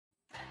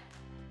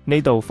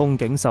呢度風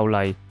景秀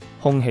麗，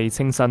空氣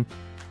清新，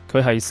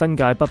佢係新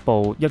界北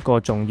部一個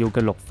重要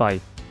嘅綠肺。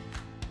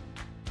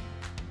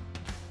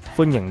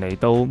歡迎嚟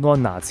到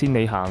安娜千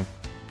里行，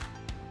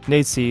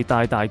呢次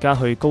帶大家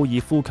去高爾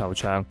夫球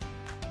場，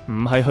唔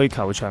係去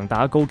球場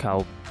打高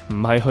球，唔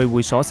係去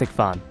會所食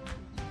飯，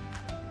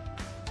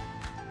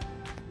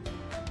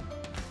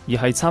而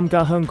係參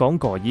加香港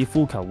高爾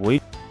夫球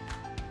會，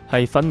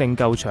係粉嶺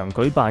舊場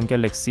舉辦嘅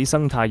歷史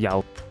生態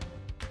遊。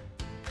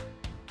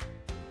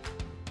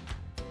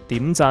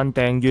點讚、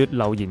訂閱、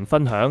留言、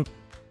分享。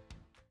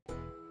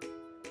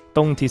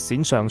東鐵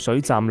線上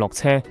水站落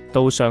車，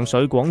到上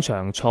水廣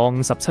場坐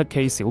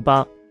57K 小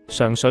巴。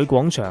上水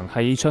廣場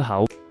係 A 出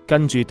口，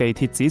跟住地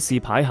鐵指示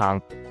牌行，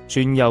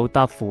轉右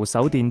搭扶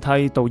手電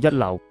梯到1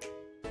樓。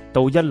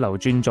到1樓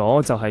轉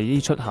左就係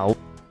A 出口，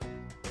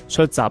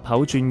出閘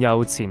口轉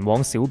右前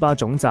往小巴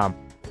總站。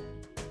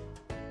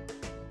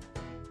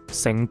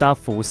乘搭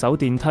扶手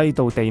電梯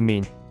到地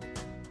面。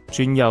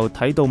轉右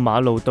睇到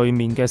馬路對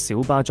面嘅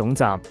小巴總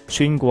站，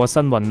穿過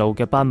新運路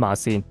嘅斑馬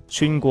線，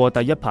穿過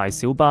第一排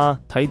小巴，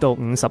睇到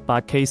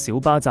58K 小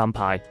巴站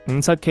牌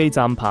，57K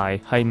站牌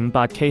係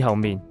58K 後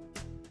面。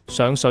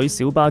上水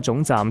小巴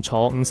總站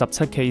坐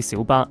57K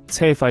小巴，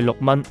車費6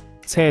蚊，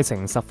車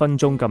程10分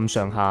鐘咁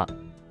上下。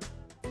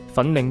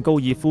粉嶺高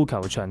爾夫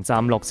球場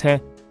站落車，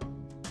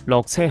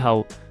落車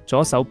後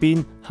左手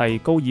邊係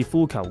高爾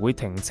夫球會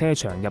停車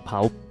場入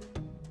口。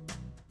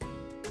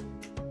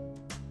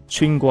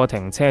穿過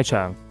停車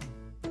場，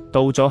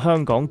到咗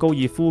香港高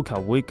爾夫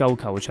球會舊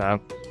球場，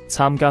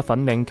參加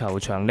粉嶺球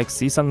場歷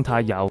史生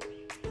態遊。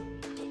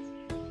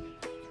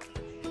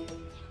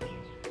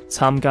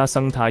參加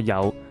生態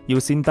遊要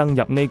先登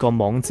入呢個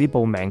網址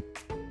報名，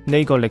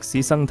呢個歷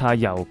史生態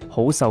遊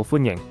好受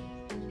歡迎。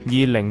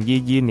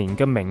2022年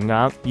嘅名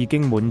額已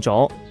經滿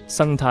咗，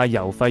生態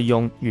遊費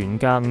用原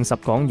價50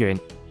港元，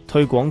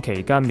推廣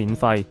期間免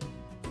費。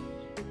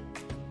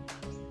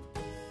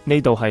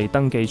呢度係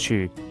登記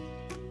處。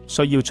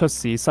需要出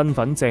示身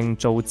份證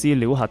做資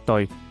料核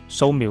對，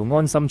掃描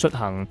安心出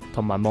行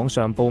同埋網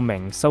上報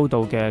名收到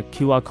嘅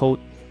QR code。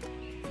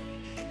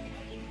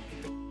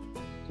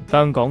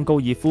香港高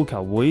爾夫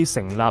球會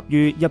成立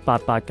於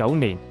1889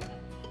年，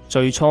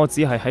最初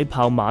只係喺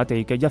炮馬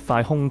地嘅一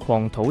塊空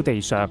曠土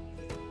地上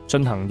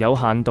進行有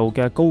限度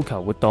嘅高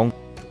球活動。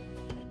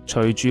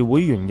隨住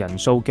會員人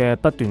數嘅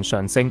不斷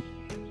上升，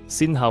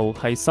先後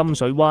係深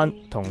水灣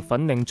同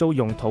粉嶺租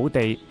用土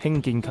地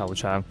興建球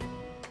場。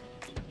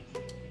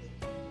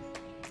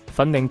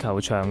粉嶺球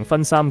場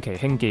分3期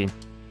興建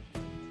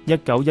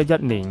，1911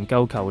年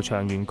舊球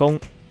場完工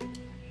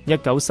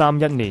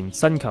，1931年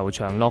新球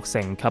場落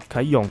成及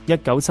啟用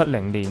，1970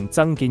年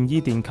增建伊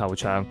甸球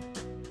場。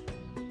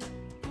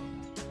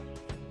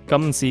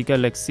今次嘅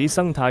歷史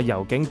生態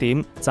遊景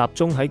點集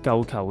中喺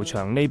舊球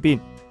場呢邊，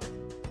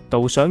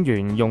導賞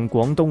員用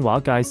廣東話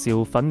介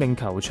紹粉嶺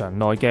球場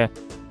內嘅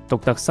獨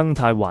特生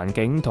態環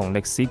境同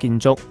歷史建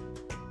築，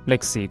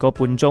歷時個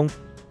半鐘。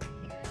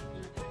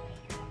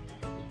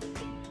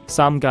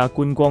3架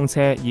觀光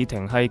車已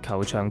停喺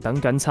球場等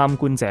緊參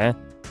觀者，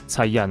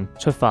齊人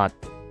出發。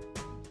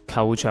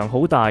球場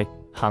好大，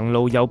行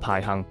路有排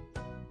行，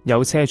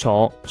有車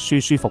坐，舒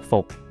舒服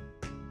服。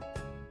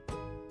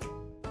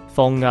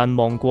放眼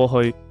望過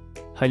去，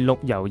係綠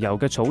油油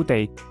嘅草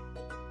地。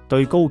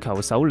對高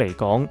球手嚟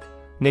講，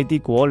呢啲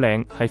果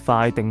嶺係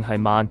快定係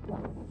慢？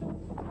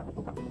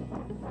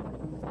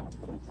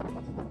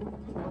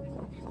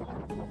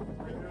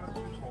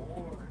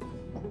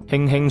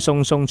輕輕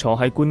鬆鬆坐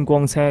喺觀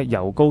光車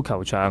遊高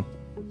球場，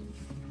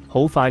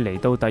好快嚟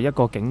到第一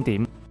個景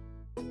點。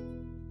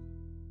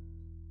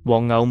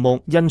黃牛木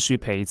因樹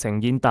皮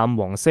呈現淡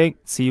黃色，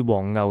似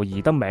黃牛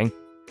而得名。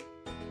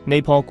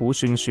呢棵古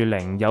蒜樹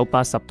齡有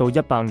80到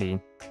100年。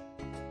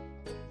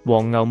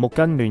黃牛木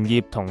根嫩葉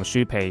同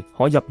樹皮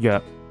可入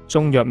藥，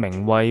中藥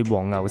名為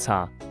黃牛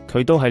茶，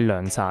佢都係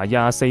涼茶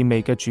24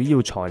味嘅主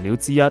要材料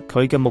之一。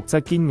佢嘅木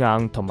質堅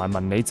硬同埋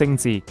紋理精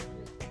緻，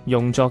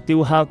用作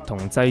雕刻同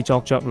製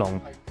作雀籠，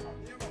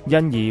因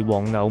而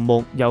黃牛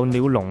木有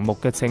鳥籠木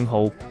嘅稱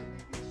號。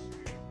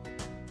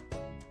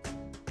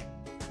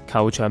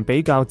球場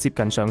比較接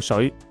近上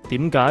水，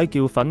點解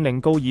叫粉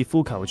嶺高爾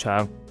夫球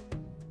場？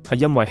係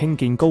因為興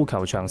建高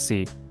球場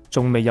時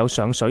仲未有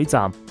上水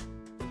站，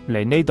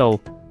嚟呢度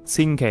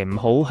千祈唔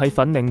好喺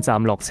粉嶺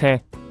站落車。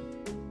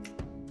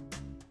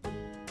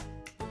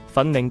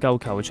粉嶺舊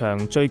球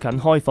場最近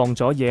開放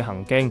咗夜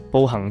行徑，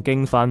步行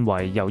徑範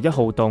圍由1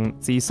號洞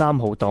至3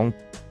號洞，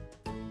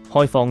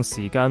開放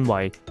時間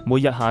為每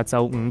日下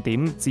晝5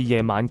點至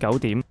夜晚9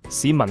點。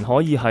市民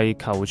可以喺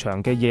球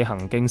場嘅夜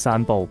行徑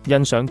散步，欣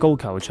賞高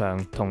球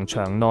場同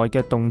場內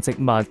嘅動植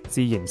物、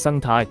自然生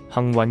態。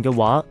幸運嘅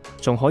話，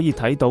仲可以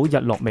睇到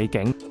日落美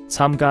景。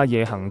參加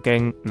夜行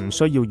徑唔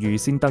需要預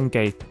先登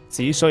記，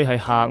只需係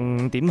下午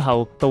5點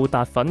後到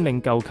達粉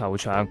嶺舊球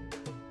場，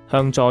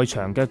向在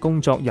場嘅工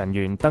作人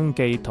員登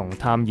記同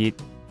探熱。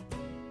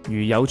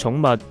如有寵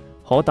物，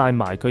可帶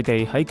埋佢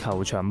哋喺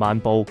球場漫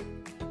步。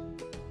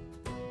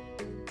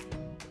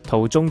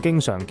途中經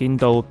常見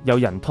到有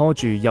人拖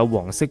住有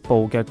黃色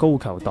布嘅高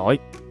球袋，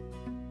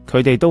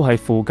佢哋都係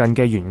附近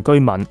嘅原居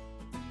民，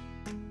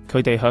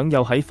佢哋享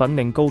有喺粉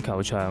嶺高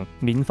球場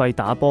免費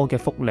打波嘅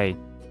福利。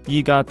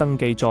依家登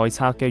記在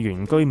冊嘅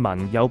原居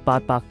民有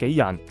800幾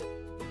人。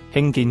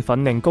興建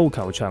粉嶺高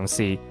球場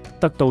時，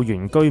得到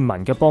原居民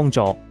嘅幫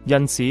助，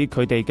因此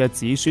佢哋嘅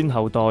子孫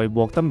後代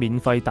獲得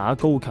免費打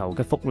高球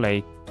嘅福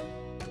利。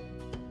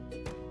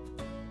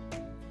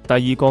第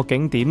二個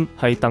景點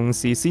係鄧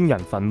氏先人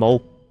墳墓，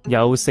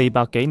有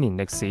400幾年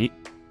歷史，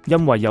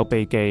因為有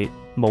避忌，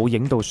冇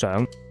影到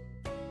相。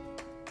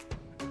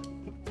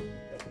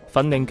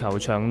粉嶺球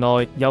場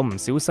內有唔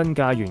少新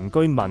界原居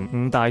民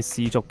5大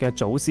氏族嘅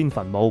祖先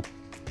墳墓，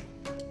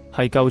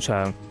係舊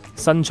場、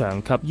新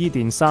場及伊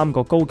甸3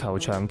個高球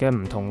場嘅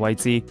唔同位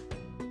置。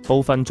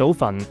部分祖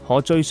墳可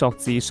追溯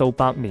至數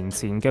百年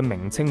前嘅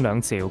明清兩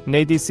朝。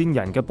呢啲先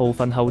人嘅部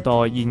分後代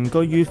現居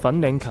於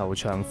粉嶺球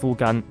場附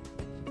近，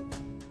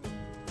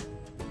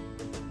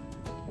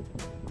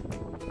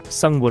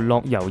生活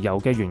樂悠悠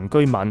嘅原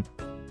居民，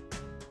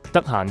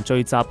得閒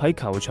聚集喺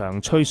球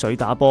場吹水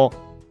打波。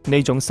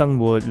呢種生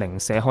活零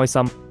舍開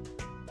心。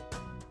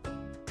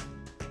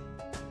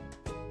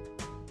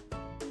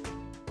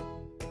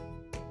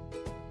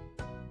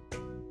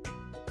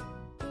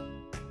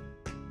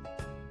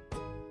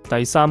第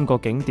3個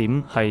景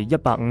點係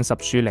150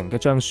樹齡嘅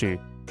樟樹。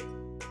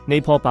呢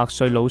棵百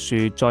歲老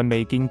樹在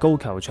未建高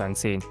球場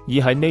前，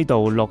已喺呢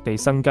度落地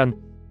生根。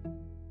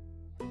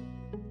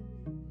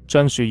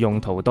樟樹用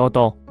途多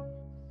多，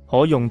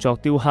可用作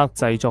雕刻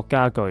製作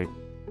家具，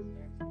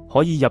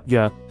可以入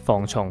藥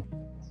防蟲。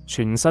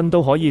全身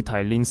都可以提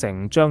煉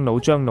成樟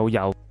腦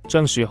油，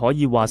樟樹可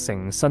以話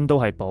成身都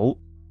係寶。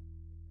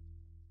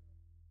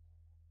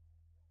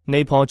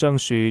呢棵樟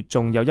樹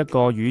仲有一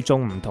個與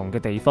眾唔同嘅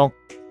地方，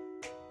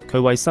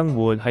佢為生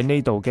活喺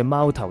呢度嘅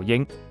貓頭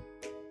鷹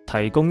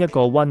提供一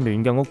個溫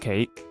暖嘅屋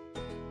企。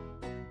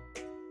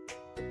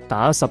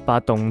打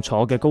18洞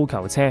坐嘅高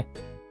球車，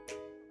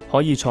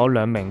可以坐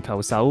2名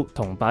球手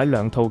同擺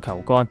2套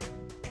球桿。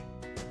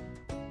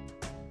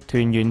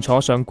團員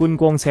坐上觀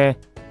光車，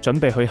準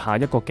備去下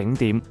一個景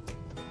點。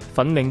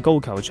粉嶺高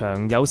球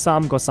場有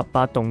3個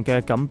18洞嘅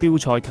錦標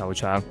賽球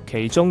場，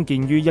其中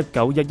建於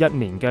1911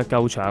年嘅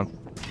舊場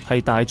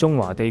係大中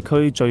華地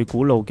區最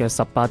古老嘅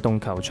18洞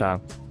球場。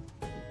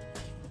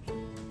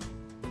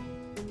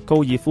高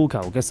爾夫球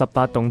嘅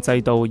18洞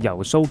制度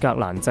由蘇格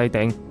蘭制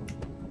定，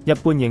一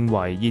般認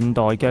為現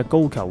代嘅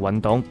高球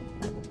運動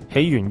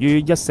起源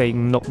於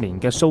1456年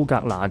嘅蘇格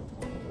蘭。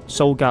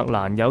蘇格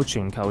蘭有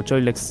全球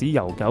最歷史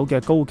悠久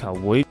嘅高球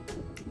會。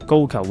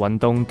高球運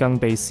動更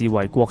被視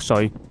為國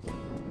粹。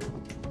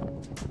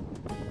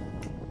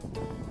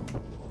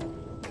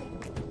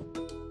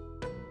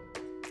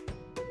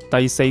第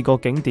4個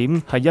景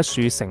點係一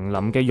樹成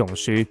林嘅榕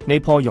樹。呢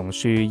棵榕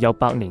樹有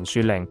百年樹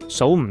齡，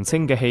數唔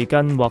清嘅氣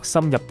根或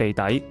深入地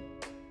底，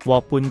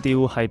或半吊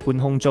係半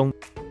空中，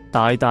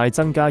大大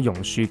增加榕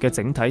樹嘅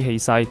整體氣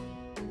勢，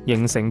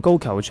形成高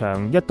球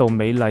場一道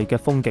美麗嘅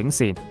風景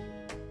線。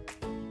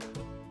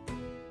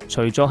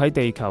除咗喺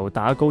地球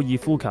打高爾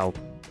夫球，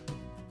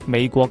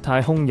美國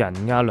太空人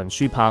亞倫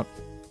舒柏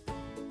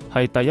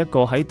係第一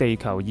個喺地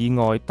球以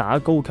外打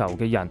高球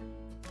嘅人。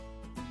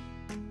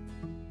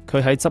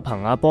佢喺執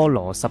行阿波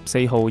羅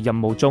14號任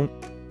務中，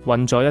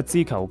運咗一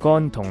支球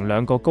桿同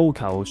2個高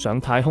球上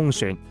太空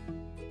船。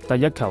第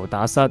一球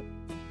打失，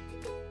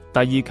第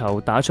二球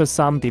打出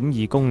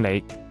3.2公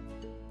里，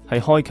係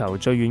開球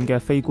最遠嘅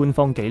非官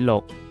方紀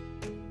錄。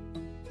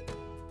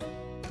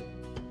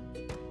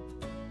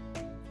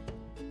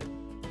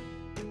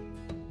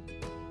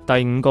第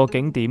5個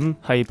景點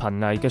係瀕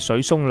危嘅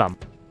水松林。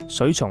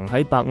水松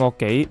喺白堊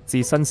紀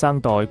至新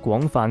生代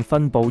廣泛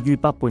分布於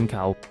北半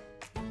球。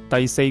第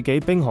4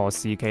紀冰河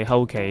時期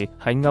後期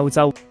喺歐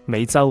洲、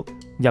美洲、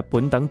日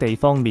本等地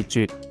方滅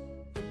絕。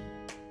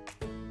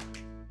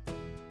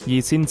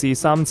2000至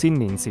3000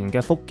年前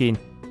嘅福建、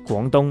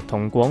廣東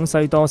同廣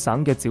西多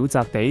省嘅沼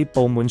澤地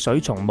佈滿水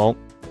松木，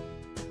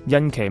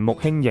因其木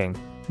輕盈、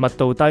密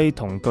度低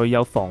同具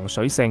有防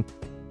水性，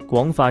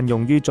廣泛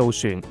用於造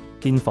船、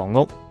建房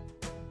屋。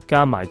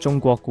加埋中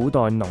國古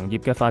代農業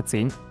嘅發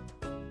展，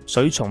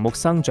水松木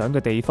生長嘅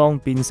地方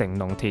變成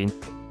農田，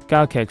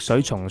加劇水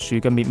松樹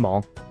嘅滅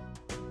亡。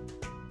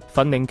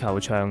粉嶺球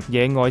場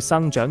野外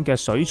生長嘅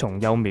水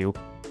松幼苗，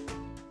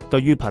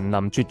對於瀕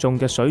臨絕種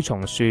嘅水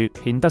松樹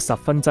顯得十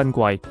分珍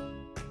貴。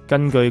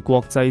根據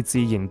國際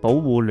自然保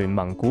護聯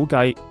盟估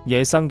計，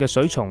野生嘅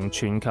水松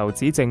全球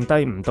只剩低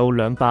唔到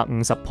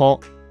250棵，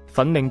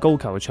粉嶺高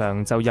球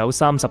場就有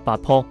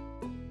38棵。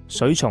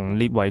水松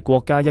列為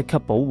國家1級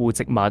保護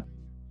植物。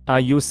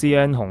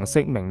IUCN 紅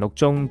色名錄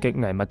中極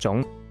危物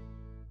種。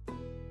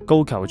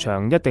高球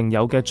場一定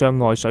有嘅障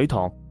礙水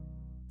塘，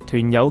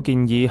團友建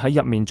議喺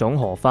入面種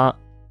荷花。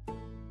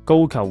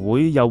高球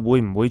會又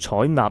會唔會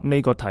採納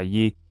呢個提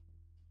議？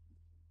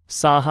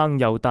沙坑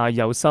又大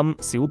又深，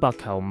小白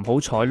球唔好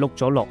彩碌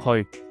咗落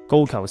去，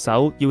高球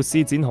手要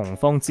施展洪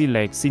荒之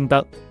力先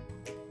得。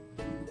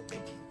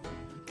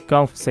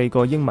Golf 4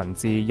個英文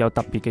字有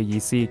特別嘅意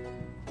思。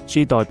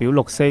G 代表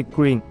綠色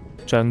green，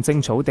象徵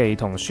草地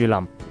同樹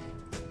林。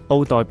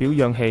O 代表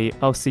氧氣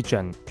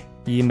oxygen，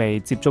意味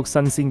接觸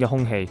新鮮嘅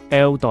空氣。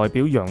L 代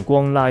表陽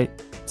光拉，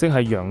即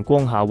係陽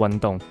光下運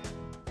動。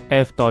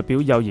F 代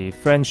表友誼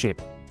friendship，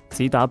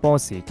 指打波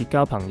時結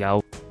交朋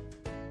友。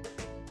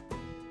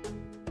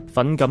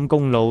粉錦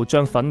公路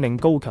將粉嶺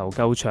高球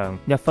舊場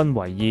一分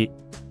為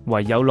二，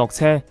唯有落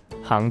車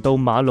行到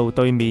馬路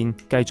對面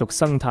繼續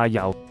生態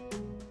遊。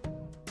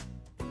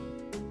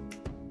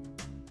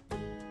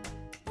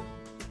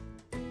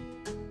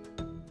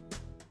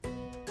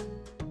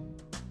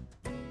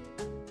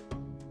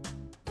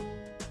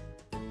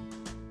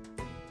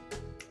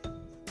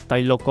第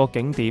6個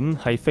景點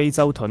係非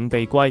洲盾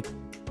臂龜，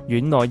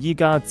園內依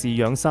家飼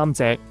養3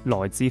隻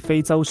來自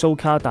非洲蘇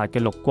卡達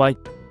嘅陸龜。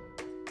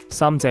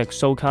3隻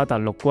蘇卡達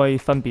陸龜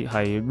分別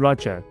係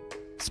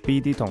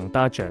Roger、Speedy 同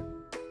Dodger，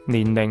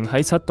 年齡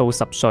喺7到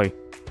10歲。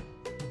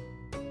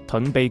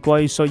盾臂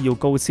龜需要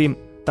高纖、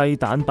低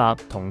蛋白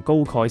同高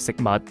鈣食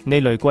物，呢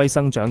類龜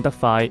生長得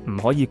快，唔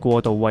可以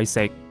過度餵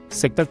食，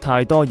食得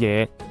太多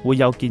嘢會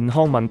有健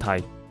康問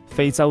題。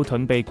非洲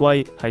盾臂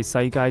龜係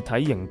世界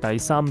體型第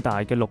3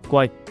大嘅陸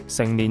龜，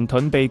成年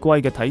盾臂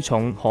龜嘅體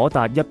重可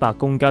達100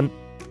公斤，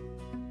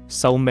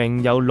壽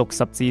命有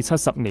60至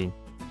70年。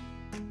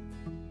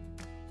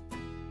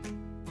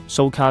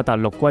蘇卡達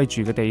陸龜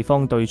住嘅地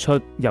方對出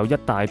有一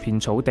大片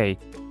草地，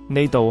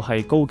呢度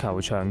係高球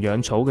場養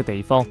草嘅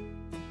地方，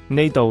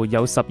呢度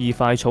有12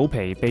塊草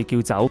皮被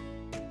撬走，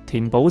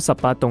填補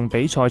18棟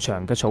比賽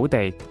場嘅草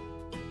地。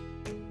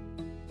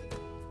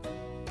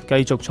繼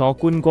續坐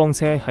觀光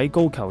車喺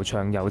高球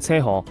場遊車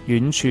河，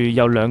遠處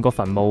有2個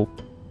墳墓，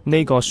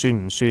呢個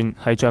算唔算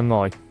係障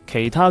礙？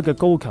其他嘅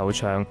高球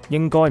場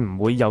應該唔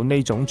會有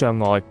呢種障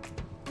礙，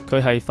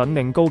佢係粉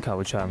嶺高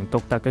球場獨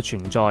特嘅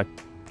存在。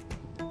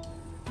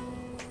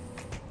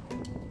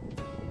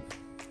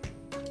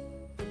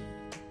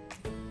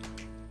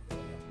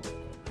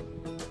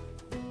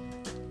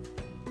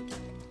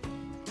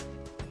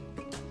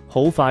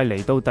好快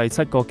嚟到第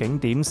7個景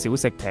點小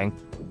食亭。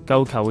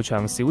舊球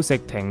場小食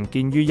亭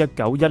建於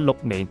1916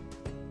年，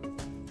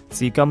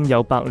至今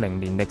有100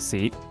年歷史。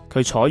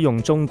佢採用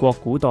中國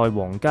古代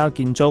皇家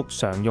建築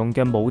常用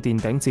嘅冇殿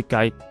頂設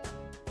計，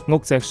屋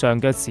脊上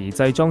嘅瓷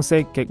製裝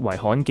飾極為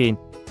罕見，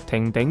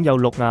亭頂有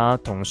綠瓦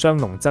同雙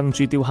龍珍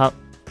珠雕刻。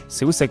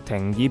小食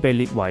亭已被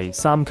列為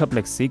3級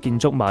歷史建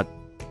築物。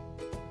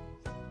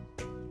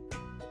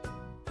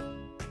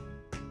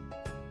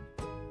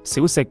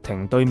小食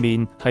亭對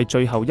面係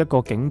最後一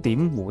個景點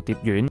蝴蝶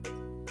園。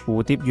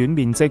蝴蝶園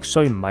面積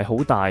雖唔係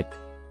好大，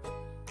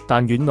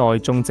但園內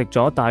種植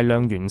咗大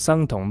量原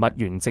生同蜜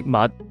源植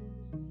物，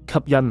吸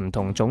引唔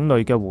同種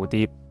類嘅蝴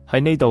蝶喺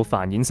呢度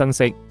繁衍生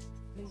息。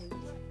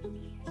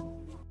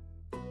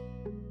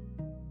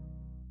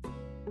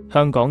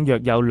香港約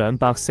有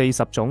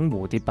240種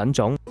蝴蝶品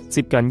種，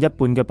接近一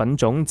半嘅品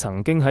種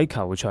曾經喺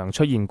球場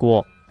出現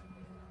過，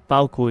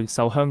包括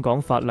受香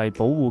港法例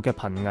保護嘅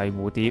瀕危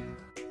蝴蝶、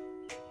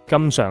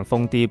金裳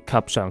鳳蝶及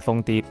裳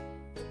鳳蝶。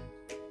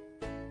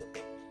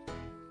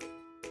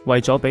為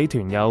咗俾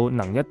團友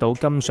能一睹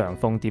金裳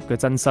鳳蝶嘅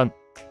真身，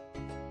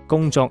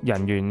工作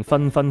人員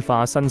紛紛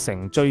化身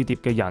成追蝶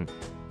嘅人。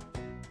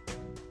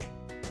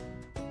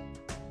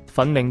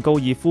粉嶺高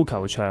爾夫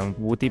球場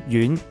蝴蝶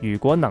園如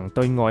果能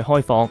對外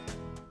開放，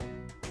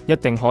一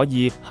定可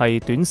以係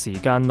短時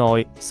間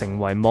內成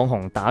為網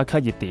紅打卡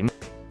熱點。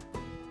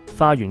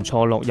花園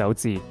錯落有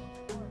致，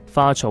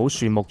花草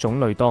樹木種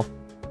類多，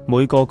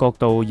每個角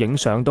度影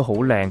相都好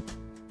靚。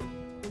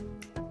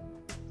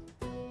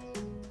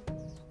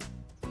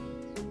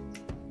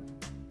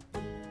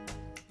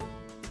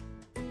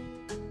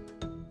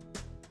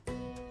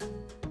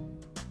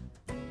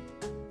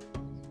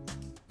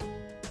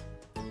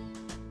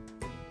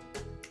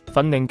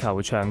粉嶺球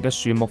場嘅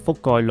樹木覆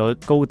蓋率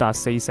高達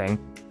40%，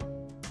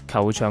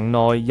球場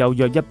內有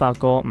約100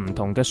個唔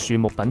同嘅樹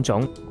木品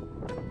種，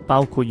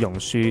包括榕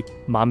樹、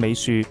馬尾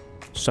樹、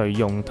垂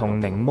榕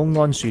同檸檬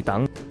桉樹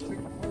等。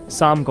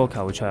3個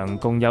球場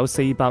共有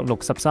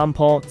463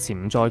棵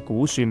潛在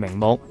古樹名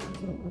木，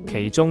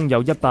其中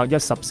有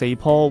114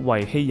棵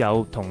為稀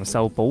有同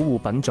受保護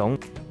品種。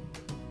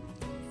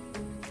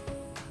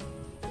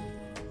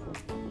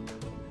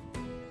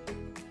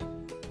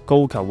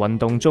高球運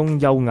動中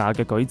優雅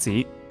嘅舉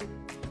止，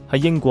喺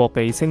英國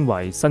被稱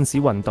為紳士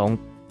運動，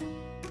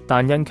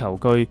但因球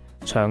具、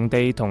場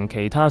地同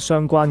其他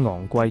相關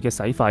昂貴嘅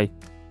使費，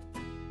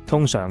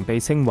通常被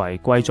稱為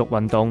貴族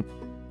運動。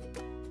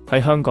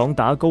喺香港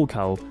打高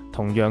球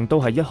同樣都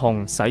係一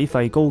項使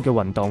費高嘅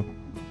運動。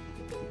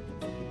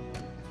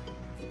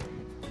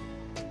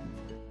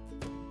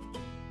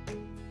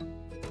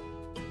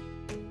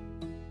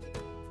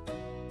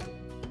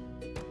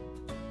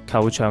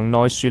球場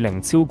內樹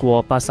齡超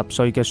過80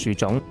歲嘅樹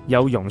種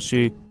有榕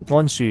樹、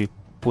桉樹、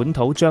本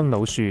土樟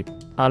腦樹、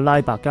阿拉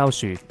伯膠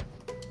樹、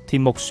鐵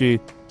木樹、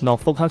諾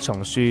福克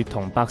松樹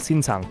同白千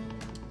層。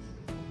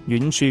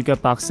遠處嘅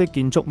白色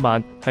建築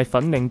物係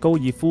粉嶺高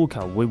爾夫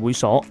球會會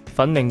所，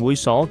粉嶺會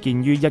所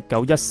建於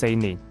1914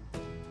年，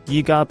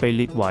依家被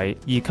列為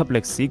2級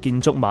歷史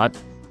建築物。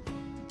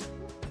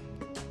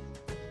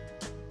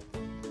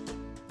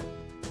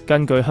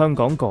根據香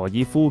港哥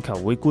爾夫球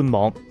會官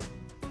網，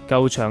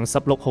舊場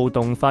16號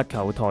洞發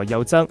球台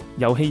右側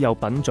有稀有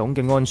品種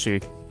嘅桉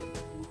樹。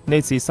呢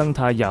次生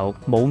態遊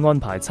冇安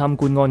排參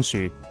觀桉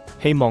樹，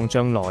希望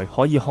將來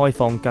可以開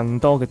放更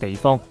多嘅地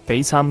方，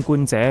俾參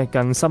觀者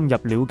更深入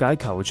了解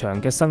球場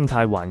嘅生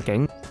態環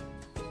境。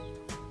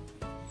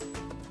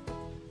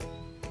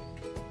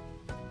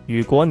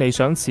如果你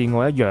想似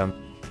我一樣，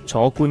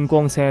坐觀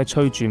光車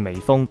吹住微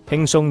風，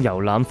輕鬆遊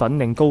覽粉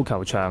嶺高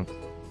球場，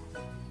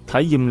體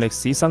驗歷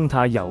史生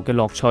態遊嘅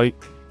樂趣，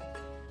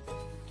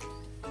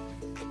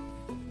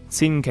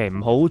千祈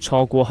唔好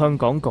錯過香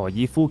港哥爾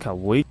夫球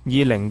會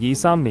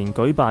2023年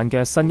舉辦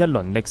嘅新一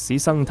輪歷史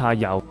生態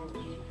遊。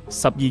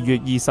12月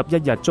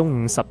21日中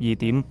午12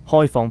點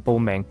開放報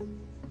名，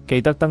記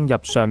得登入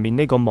上面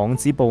呢個網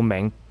址報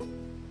名。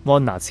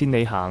安娜千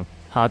里行，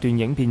下段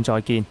影片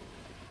再見。